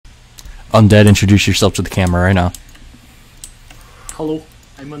Undead, introduce yourself to the camera right now. Hello,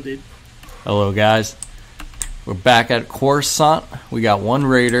 I'm Undead. Hello, guys. We're back at Coruscant. We got one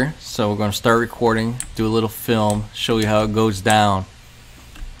raider, so we're going to start recording, do a little film, show you how it goes down.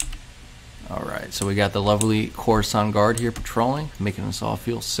 Alright, so we got the lovely Coruscant guard here patrolling, making us all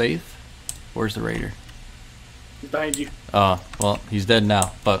feel safe. Where's the raider? He's behind you. Well, he's dead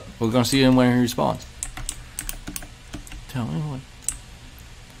now, but we're going to see him when he respawns. Tell me what.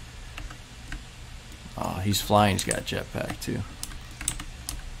 Oh, he's flying. He's got a jetpack too.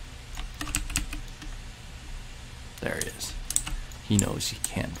 There he is. He knows he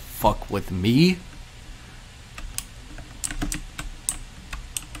can't fuck with me.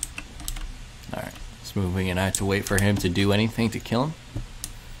 Alright, it's moving and I have to wait for him to do anything to kill him.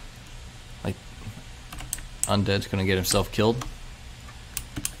 Like, Undead's gonna get himself killed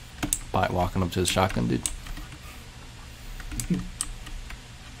by walking up to the shotgun dude.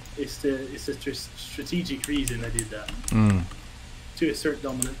 It's a strategic reason I did that. To assert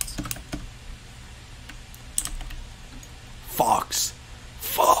dominance. Fox.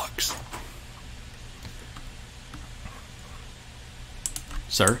 Fox.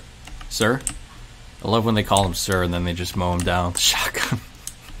 Sir? Sir? I love when they call him sir and then they just mow him down with the shotgun.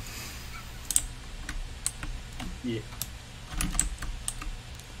 Yeah.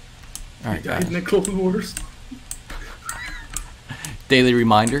 Alright, Died guys. in the Clone Wars. Daily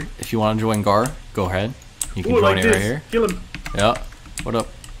reminder, if you want to join GAR, go ahead. You can join like it this. right here. Kill him. Yeah. What up?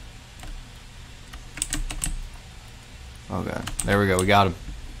 Oh god. There we go. We got him.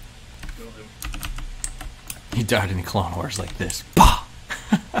 Kill him. He died in the Clone Wars like this. Bah!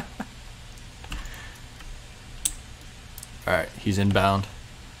 Alright, he's inbound.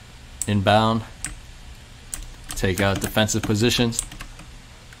 Inbound. Take out defensive positions.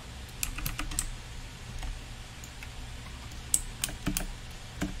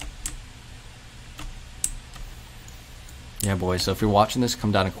 Yeah, boys, so if you're watching this,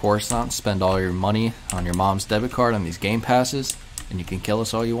 come down to Coruscant, spend all your money on your mom's debit card on these game passes, and you can kill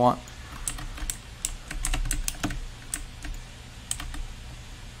us all you want.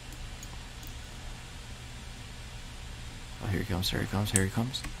 Oh, here he comes, here he comes, here he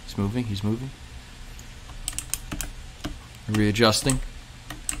comes. He's moving, he's moving. Readjusting.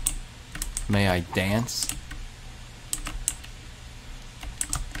 May I dance?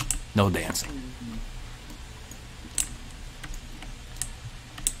 No dancing.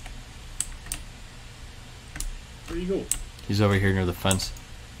 Where you go? He's over here near the fence.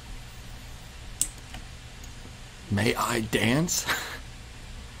 May I dance?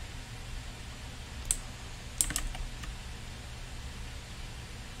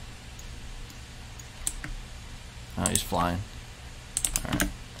 Oh, he's flying. Alright.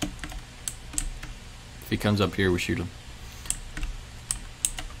 If he comes up here, we shoot him.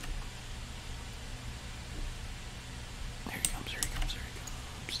 There he comes, there he comes, there he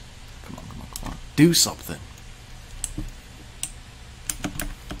comes. Come on, come on, come on. Do something.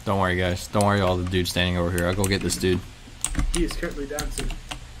 Don't worry, guys. Don't worry, all the dudes standing over here. I'll go get this dude. He is currently dancing.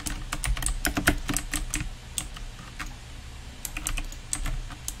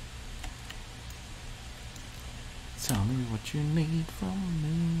 Tell me what you need from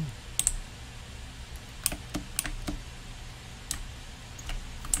me.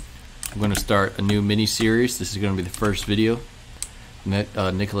 I'm going to start a new mini-series. This is going to be the first video.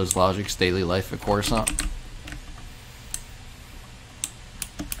 Nicholas Logic's Daily Life at Coruscant.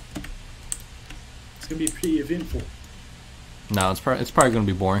 It's gonna be pretty eventful. No, it's probably going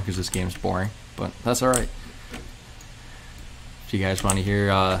to be boring because this game's boring, but that's alright. If you guys want to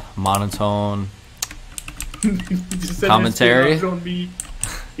hear monotone He just said commentary. espionage on me.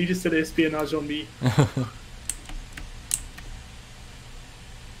 He just said espionage on me.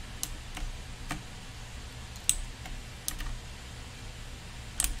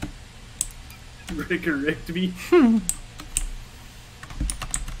 Recorrect me.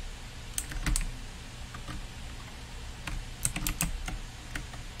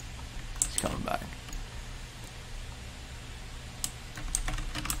 He's coming back.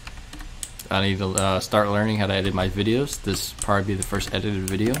 I need to start learning how to edit my videos. This will probably be the first edited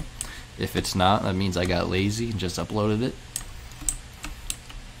video. If it's not, that means I got lazy and just uploaded it.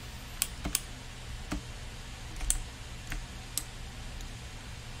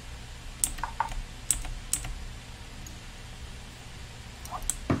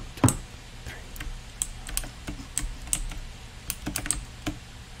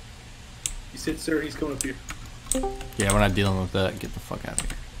 You said, sir, he's coming up here. Yeah, we're not dealing with that. Get the fuck out of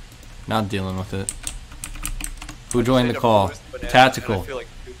here. Not dealing with it. Who joined the call? Tactical.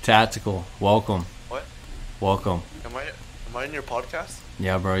 Tactical. Welcome. What? Welcome. Am Am I in your podcast?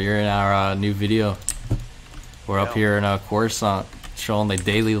 Yeah, bro, you're in our new video. We're up here in Coruscant, showing the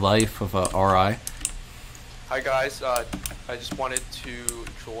daily life of RI. Hi guys, I just wanted to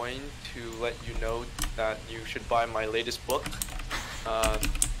join to let you know that you should buy my latest book,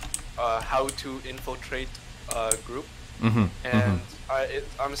 How to Infiltrate a Group. And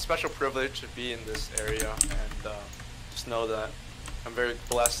I'm a special privilege to be in this area, and just know that I'm very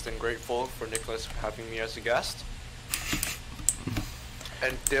blessed and grateful for Nicholas having me as a guest.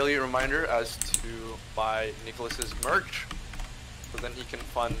 And daily reminder as to buy Nicholas's merch, so then he can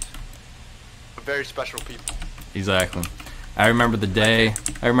fund very special people. Exactly. I remember the day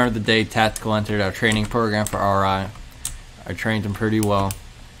Tactical entered our training program for RI. I trained him pretty well,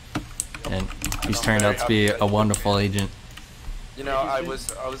 and he's turned out to be a wonderful agent. You know, I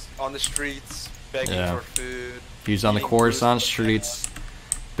was on the streets begging for food. He was on the Coruscant streets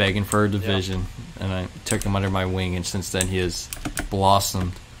begging for a division, and I took him under my wing, and since then he has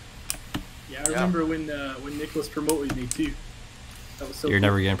blossomed. Yeah, I remember when Nicholas promoted me too. That was so You're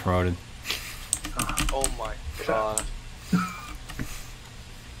never getting promoted. Oh my god.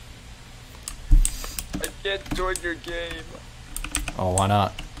 I can't join your game. Oh, why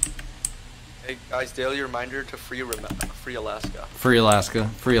not? Hey guys, daily reminder to free Alaska. Free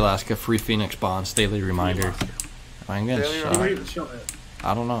Alaska, free Phoenix bonds, daily reminder. I'm gonna shot.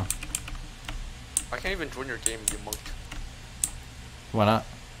 I don't know. I can't even join your game, you monk. Why not?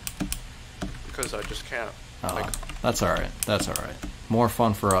 Because I just can't. That's alright. That's alright. More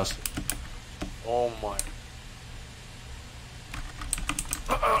fun for us. Oh my.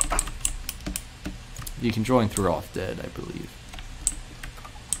 You can join through Off Dead, I believe.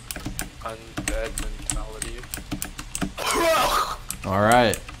 Undead mentality.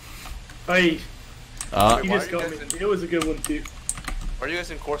 Alright. Hey. Wait, you just got me. It was a good one too. Why are you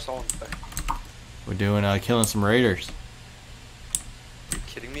guys in Coruscant today? We're doing killing some raiders. Are you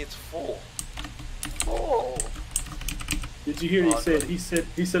kidding me? It's full. Oh. Did you hear he said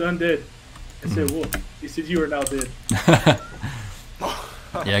undead? I said what? He said you are now dead.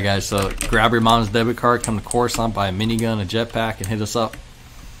 Yeah, guys, so grab your mom's debit card, come to Coruscant, buy a minigun, a jetpack, and hit us up.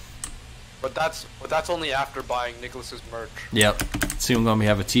 But that's only after buying Nicholas's merch. Yep. Soon we're gonna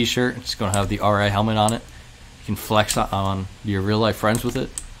have a T-shirt. It's gonna have the RI helmet on it. You can flex on your real life friends with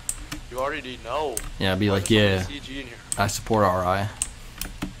it. You already know. Yeah, be like, yeah, I support RI.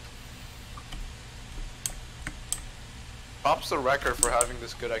 Props the record for having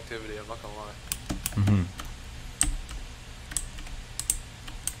this good activity. I'm not gonna lie.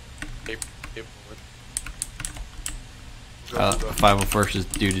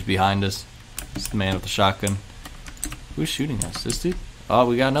 501st dude is behind us. It's the man with the shotgun. Who's shooting us? This dude? Oh,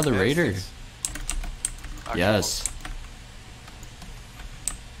 we got another raider. Yes.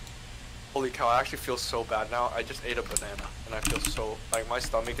 Holy cow, I actually feel so bad now. I just ate a banana and I feel so like my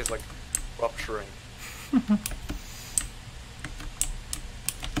stomach is like rupturing.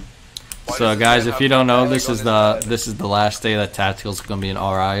 So guys, if you don't know, this is the last day that Tactical's gonna be an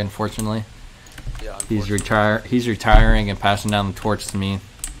RI, unfortunately. Yeah, He's retiring and passing down the torch to me.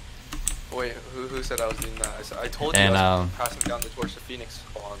 Wait, who said I was doing that? I told you I was passing down the torch to Phoenix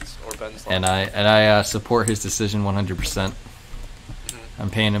Bonds or Ben's. And I support his decision 100%. I'm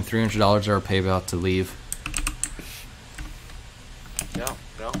paying him $300 or a payout to leave. Yeah,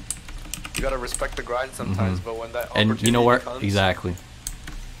 no. You gotta respect the grind sometimes, but when that opportunity and you know what? comes, exactly.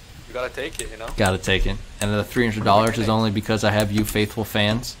 You gotta take it, you know. Gotta take it. And the $300 is only because I have you faithful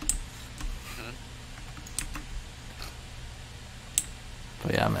fans.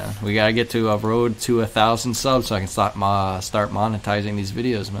 But yeah, man, we gotta get to a road to 1,000 subs so I can start monetizing these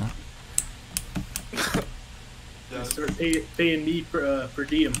videos, man. Yeah, start paying me per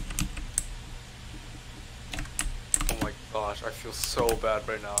diem. Oh my gosh, I feel so bad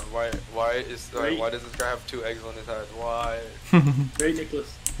right now. Why does this guy have 2 eggs on his head? Why? Right,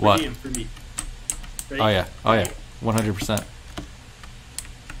 Nicholas? Per What? diem for me. Right? Oh yeah, 100%.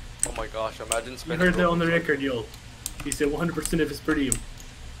 Oh my gosh, imagine You spending. heard that on the record, yo. He said 100% of his per diem.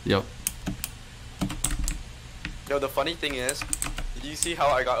 Yep. No, the funny thing is, did you see how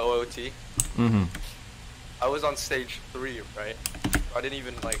I got OOT? I was on stage 3, right? I didn't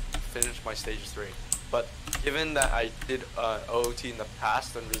even like finish my stage 3. But given that I did OOT in the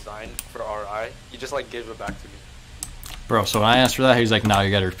past and resigned for RI, he just like gave it back to me. Bro, so when I asked for that, he was like, "No, you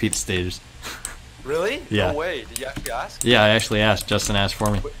gotta repeat the stages." Really? Yeah. No way. Did you actually ask? Yeah, I actually asked. Justin asked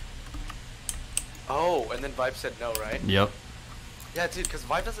for me. Oh, and then Vibe said no, right? Yep. Yeah, dude, because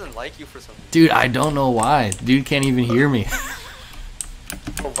Vibe doesn't like you for some reason. Dude, I don't know why. Dude can't even hear me.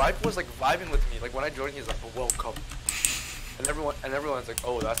 Bro, Vibe was like vibing with me. Like when I joined, he's like, "Welcome," and everyone's like,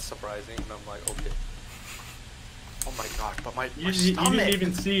 "Oh, that's surprising," and I'm like, "Okay." Oh my god, but my You stomach. didn't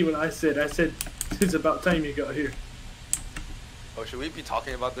even see what I said. I said it's about time you got here. Oh, should we be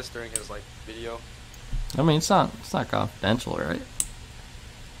talking about this during his like video? I mean, it's not confidential, right?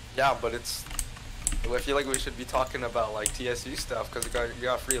 Yeah, but it's. I feel like we should be talking about like TSU stuff because you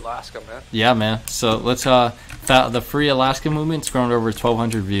got free Alaska, man. Yeah, man. So let's the Free Alaska movement's grown to over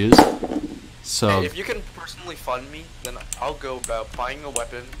 1,200 views. So Hey, if you can personally fund me, then I'll go about buying a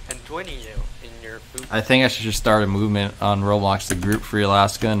weapon and joining you in your food. I think I should just start a movement on Roblox, the group Free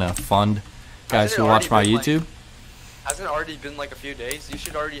Alaska, and fund guys who watch my YouTube. Hasn't it already been like a few days? You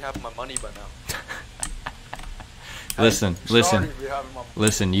should already have my money by now. Listen.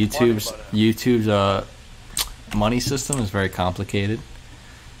 YouTube's money system is very complicated.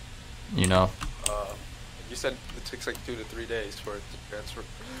 You know. You said it takes like 2 to 3 days for it to transfer.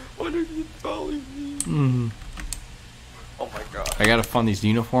 What are you telling me? Oh my god. I gotta fund these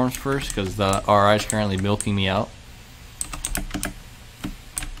uniforms first because the RI is currently milking me out.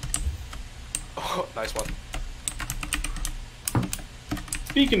 Oh, nice one.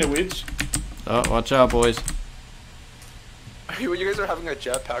 Speaking of which, Oh, watch out, boys. You guys are having a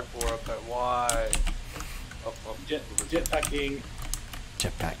jetpack war up there. Why? jetpacking.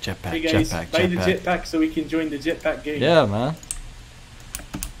 Jetpack, Hey guys, buy the jetpack so we can join the jetpack gang. Yeah, man.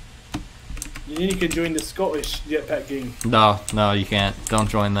 And then you can join the Scottish jetpack gang. No, you can't. Don't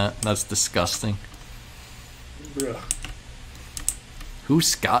join that. That's disgusting. Bruh. Who's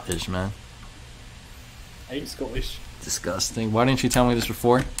Scottish, man? I'm Scottish. Disgusting. Why didn't you tell me this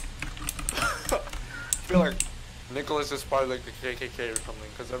before? I feel like Nicholas is probably like the KKK or something,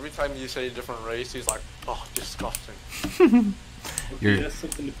 because every time you say a different race, he's like, oh, disgusting. Okay, that's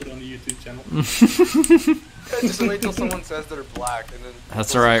something to put on the YouTube channel. Yeah, just wait till someone says they're black, and then...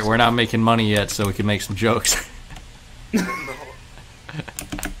 That's alright, we're not making money yet, so we can make some jokes. No.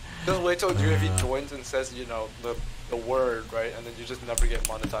 Just wait till Juvie joins and says, you know, the word, right? And then you just never get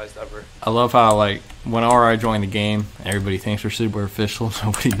monetized ever. I love how, like, when RI joined the game, everybody thinks we're super official.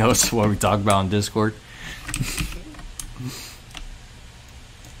 Nobody knows what we talk about on Discord.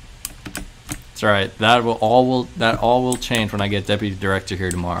 It's alright. That all will change when I get deputy director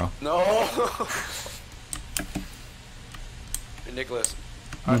here tomorrow. No. Hey, Nicholas,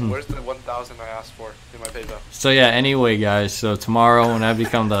 where's the 1,000 I asked for in my PayPal? So yeah. Anyway, guys. So tomorrow, when I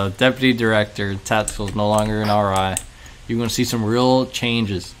become the deputy director, Tactical's no longer an RI. You're gonna see some real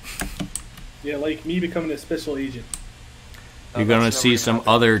changes. Yeah, like me becoming a special agent. You're gonna see some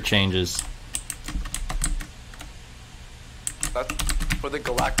other changes. That's for the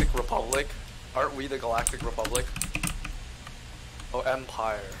Galactic Republic. Aren't we the Galactic Republic? Oh,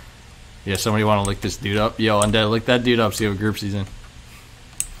 Empire. Yeah, somebody want to look this dude up? Yo, Undead, look that dude up, see what group he's in.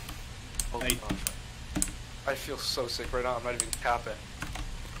 Oh Hey. gosh. I feel so sick right now, I'm not even capping.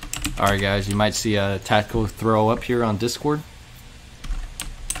 Alright guys, you might see a tactical throw up here on Discord.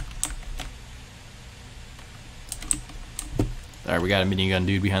 Alright, we got a minigun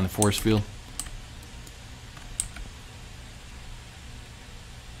dude behind the force field.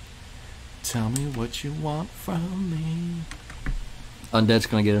 Tell me what you want from me. Undead's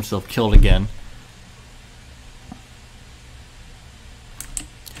gonna get himself killed again.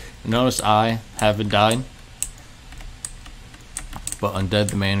 Notice I haven't died. But Undead,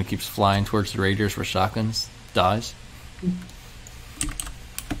 the man who keeps flying towards the raiders for shotguns, dies.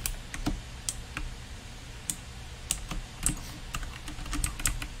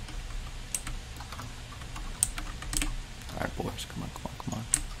 Alright boys, come on.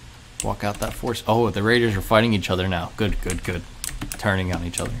 Walk out that force. Oh, the raiders are fighting each other now. Good. Turning on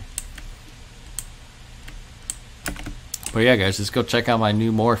each other. But yeah guys, let's go check out my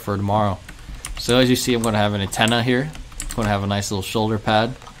new morph for tomorrow. So as you see, I'm going to have an antenna here. It's going to have a nice little shoulder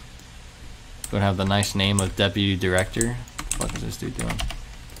pad. It's going to have the nice name of Deputy Director. What the fuck is this dude doing?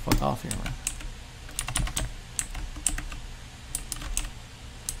 Fuck off here, man.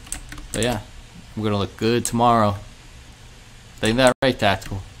 But yeah, I'm going to look good tomorrow. Ain't that right,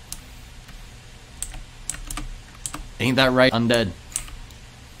 Tactical? Ain't that right, Undead?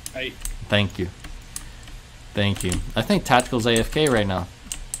 Hey. Thank you. I think Tactical's AFK right now.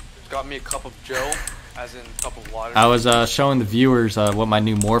 Got me a cup of Joe, as in a cup of water. I was showing the viewers what my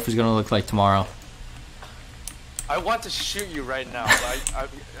new morph is going to look like tomorrow. I want to shoot you right now,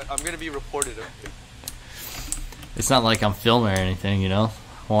 but I'm going to be reported of you. It's not like I'm filming or anything, you know?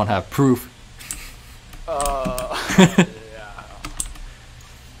 I won't have proof. Yeah.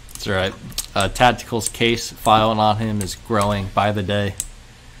 It's alright. Tactical's case file on him is growing by the day.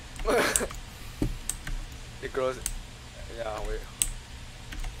 It grows. Yeah, wait.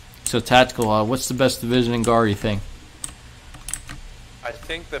 So Tactical, what's the best division in GAR you think? I I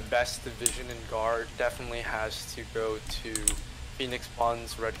think the best division in Guard definitely has to go to Phoenix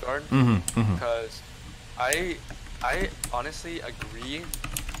Spawn's Red Guard, because I honestly agree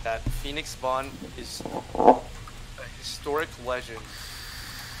that Phoenix Spawn is a historic legend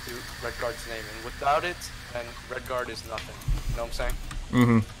to Red Guard's name, and without it, then Red Guard is nothing. You know what I'm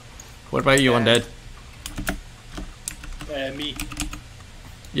saying? What about you, Undead? Me.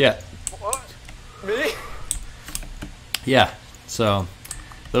 Yeah. What? Me? Yeah. So,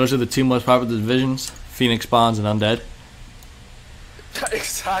 those are the two most popular divisions: Phoenix Spawns and Undead.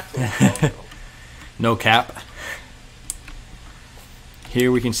 Exactly. No cap. Here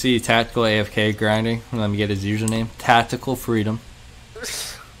we can see Tactical AFK grinding. Let me get his username. Tactical Freedom.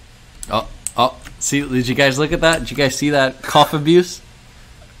 Oh. See, did you guys look at that? Did you guys see that cough abuse?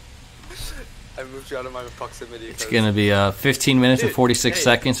 I moved you out of my proximity. It's going to be 15 minutes and 46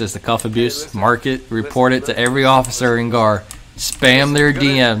 seconds as the cuff abuse. listen, Mark it, report it to every officer in GAR. Spam their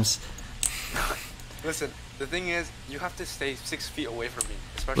DMs. Listen, the thing is, you have to stay 6 feet away from me.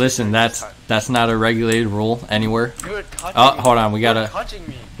 Listen, that's not a regulated rule anywhere. You're touching me. Hold on, we got a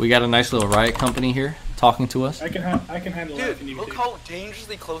a nice little riot company here talking to us. I can handle that. Dude, look how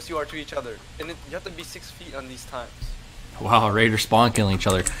dangerously close you are to each other, and you have to be 6 feet on these times. Wow, Raider spawn killing each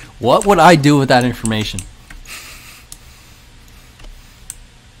other. What would I do with that information?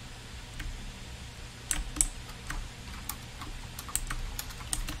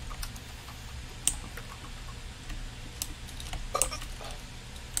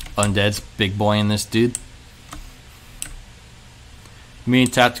 Undead's big boy in this, dude. Me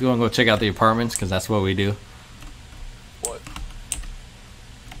and Tactical gonna go check out the apartments because that's what we do. What?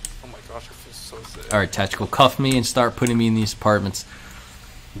 Oh my gosh, I feel so sick. Alright, Tactical, cuff me and start putting me in these apartments.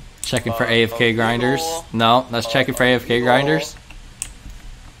 Checking for AFK grinders. No, that's checking for AFK grinders.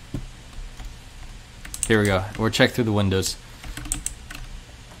 Here we go. We're checked through the windows.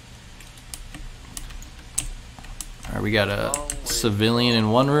 Alright, we got a civilian in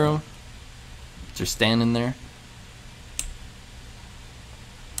one room. Just standing there.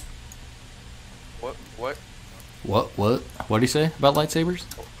 What? What did he say about lightsabers?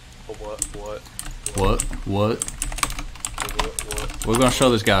 What? We're gonna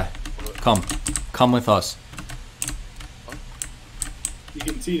show this guy. Come with us. You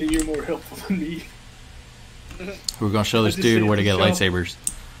can see that you're more helpful than me. We're gonna show this dude where to get lightsabers.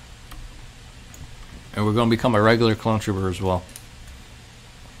 And we're gonna become a regular clone trooper as well.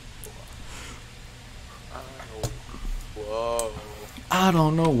 Whoa. I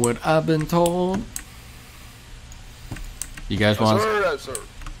don't know what I've been told. You guys want?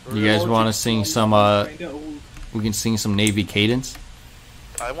 You guys want to sing some? We can sing some Navy cadence.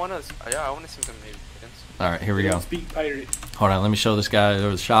 I wanna sing some Navy cadence. All right, here we go. Speak pirate. Hold on, let me show this guy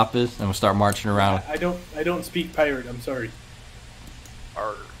where the shop is, and we'll start marching around. I don't speak pirate. I'm sorry.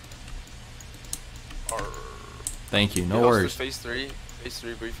 Arr. Arr. Thank you. No worries. Phase 3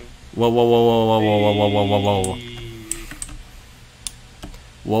 briefing. Whoa!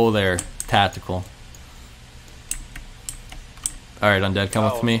 Whoa there, Tactical. All right, Undead, come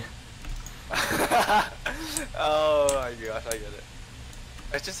with me. Oh my gosh, I get it.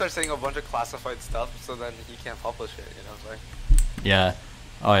 I just start saying a bunch of classified stuff, so then he can't publish it. You know what I'm saying? Yeah.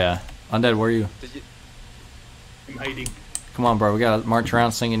 Oh yeah. Undead, where are you? I'm hiding. Come on, bro. We gotta march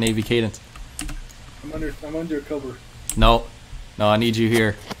around singing Navy cadence. I'm under cover. No, I need you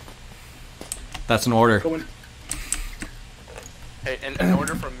here. That's an order. Going. Hey, and in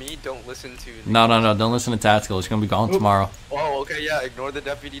order from me, don't listen to... No, don't listen to Tactical. It's gonna be gone tomorrow. Oh, okay, yeah, ignore the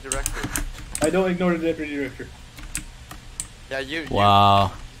deputy director. I don't ignore the deputy director. Yeah, you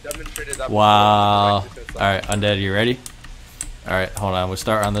Wow. demonstrated that. Wow. Alright, Undead, you ready? Alright, hold on. We'll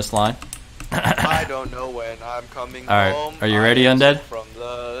start on this line. I don't know when I'm coming Alright, home. are you ready, Undead? From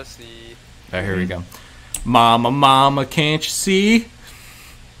the sea. Alright, here we go. Mama, can't you see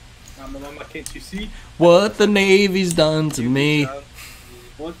Mama, can't you see what the Navy's done to me?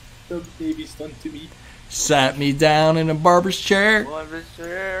 what the Navy's done to me? Sat me down in a barber's chair,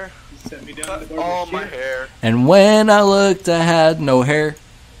 Set me down in the all barber's my chair. hair. and when I looked, I had no hair.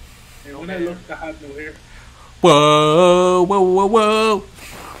 And when I looked, I had no hair. Whoa.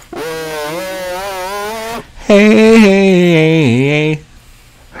 Hey.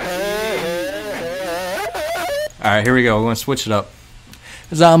 Alright, here we go. We're going to switch it up.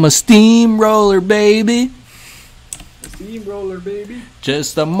 'Cause I'm a steamroller, baby. A steamroller, baby.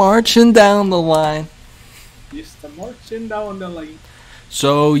 Just a marching down the line. Just a marching down the line.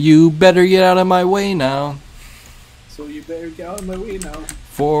 So you better get out of my way now. So you better get out of my way now.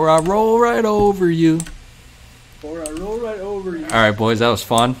 For I roll right over you. Or I roll right over you. Alright, boys, that was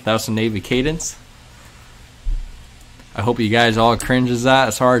fun. That was some Navy cadence. I hope you guys all cringe as that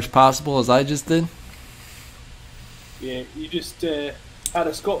as hard as possible as I just did. Yeah, you just had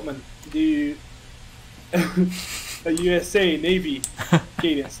a Scotsman do a USA Navy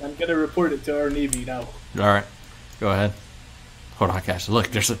cadence. I'm gonna report it to our Navy now. Alright, go ahead. Hold on, guys. Look,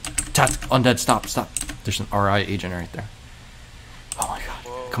 there's a undead. Stop. There's an RI agent right there. Oh my god.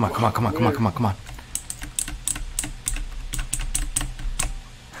 Whoa. Come on. Oh my god.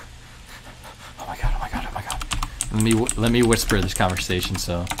 Let me whisper this conversation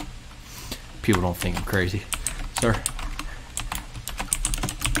so people don't think I'm crazy. Sir.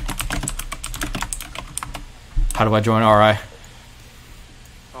 How do I join RI?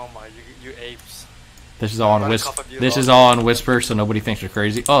 Oh my, you apes. This is all on whisper. This is all on whisper, so nobody thinks we're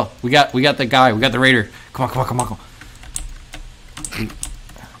crazy. Oh, we got the guy. We got the raider. Come on.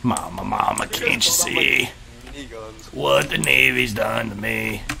 Mama, can't you see what the Navy's done to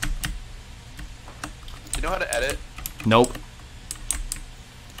me? You know how to edit? Nope.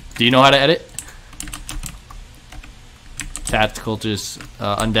 Do you know how to edit? Tactical, just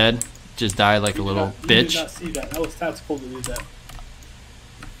undead, just die like a little bitch. You did not see that. That was tactical to do that.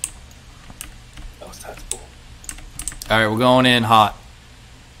 That was tactical. All right, we're going in hot.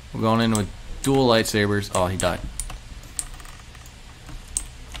 We're going in with dual lightsabers. Oh, he died.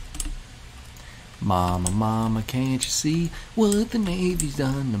 Mama, can't you see what the Navy's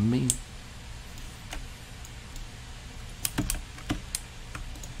done to me?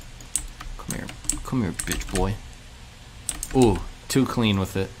 Come here, bitch boy. Ooh, too clean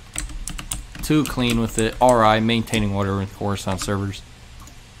with it. RI, maintaining order in Coruscant servers.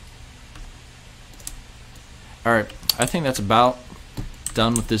 Alright, I think that's about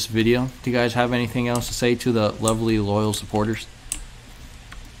done with this video. Do you guys have anything else to say to the lovely, loyal supporters?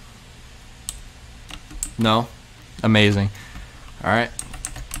 No? Amazing. Alright.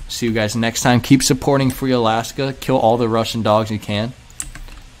 See you guys next time. Keep supporting Free Alaska. Kill all the Russian dogs you can.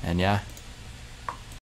 And yeah.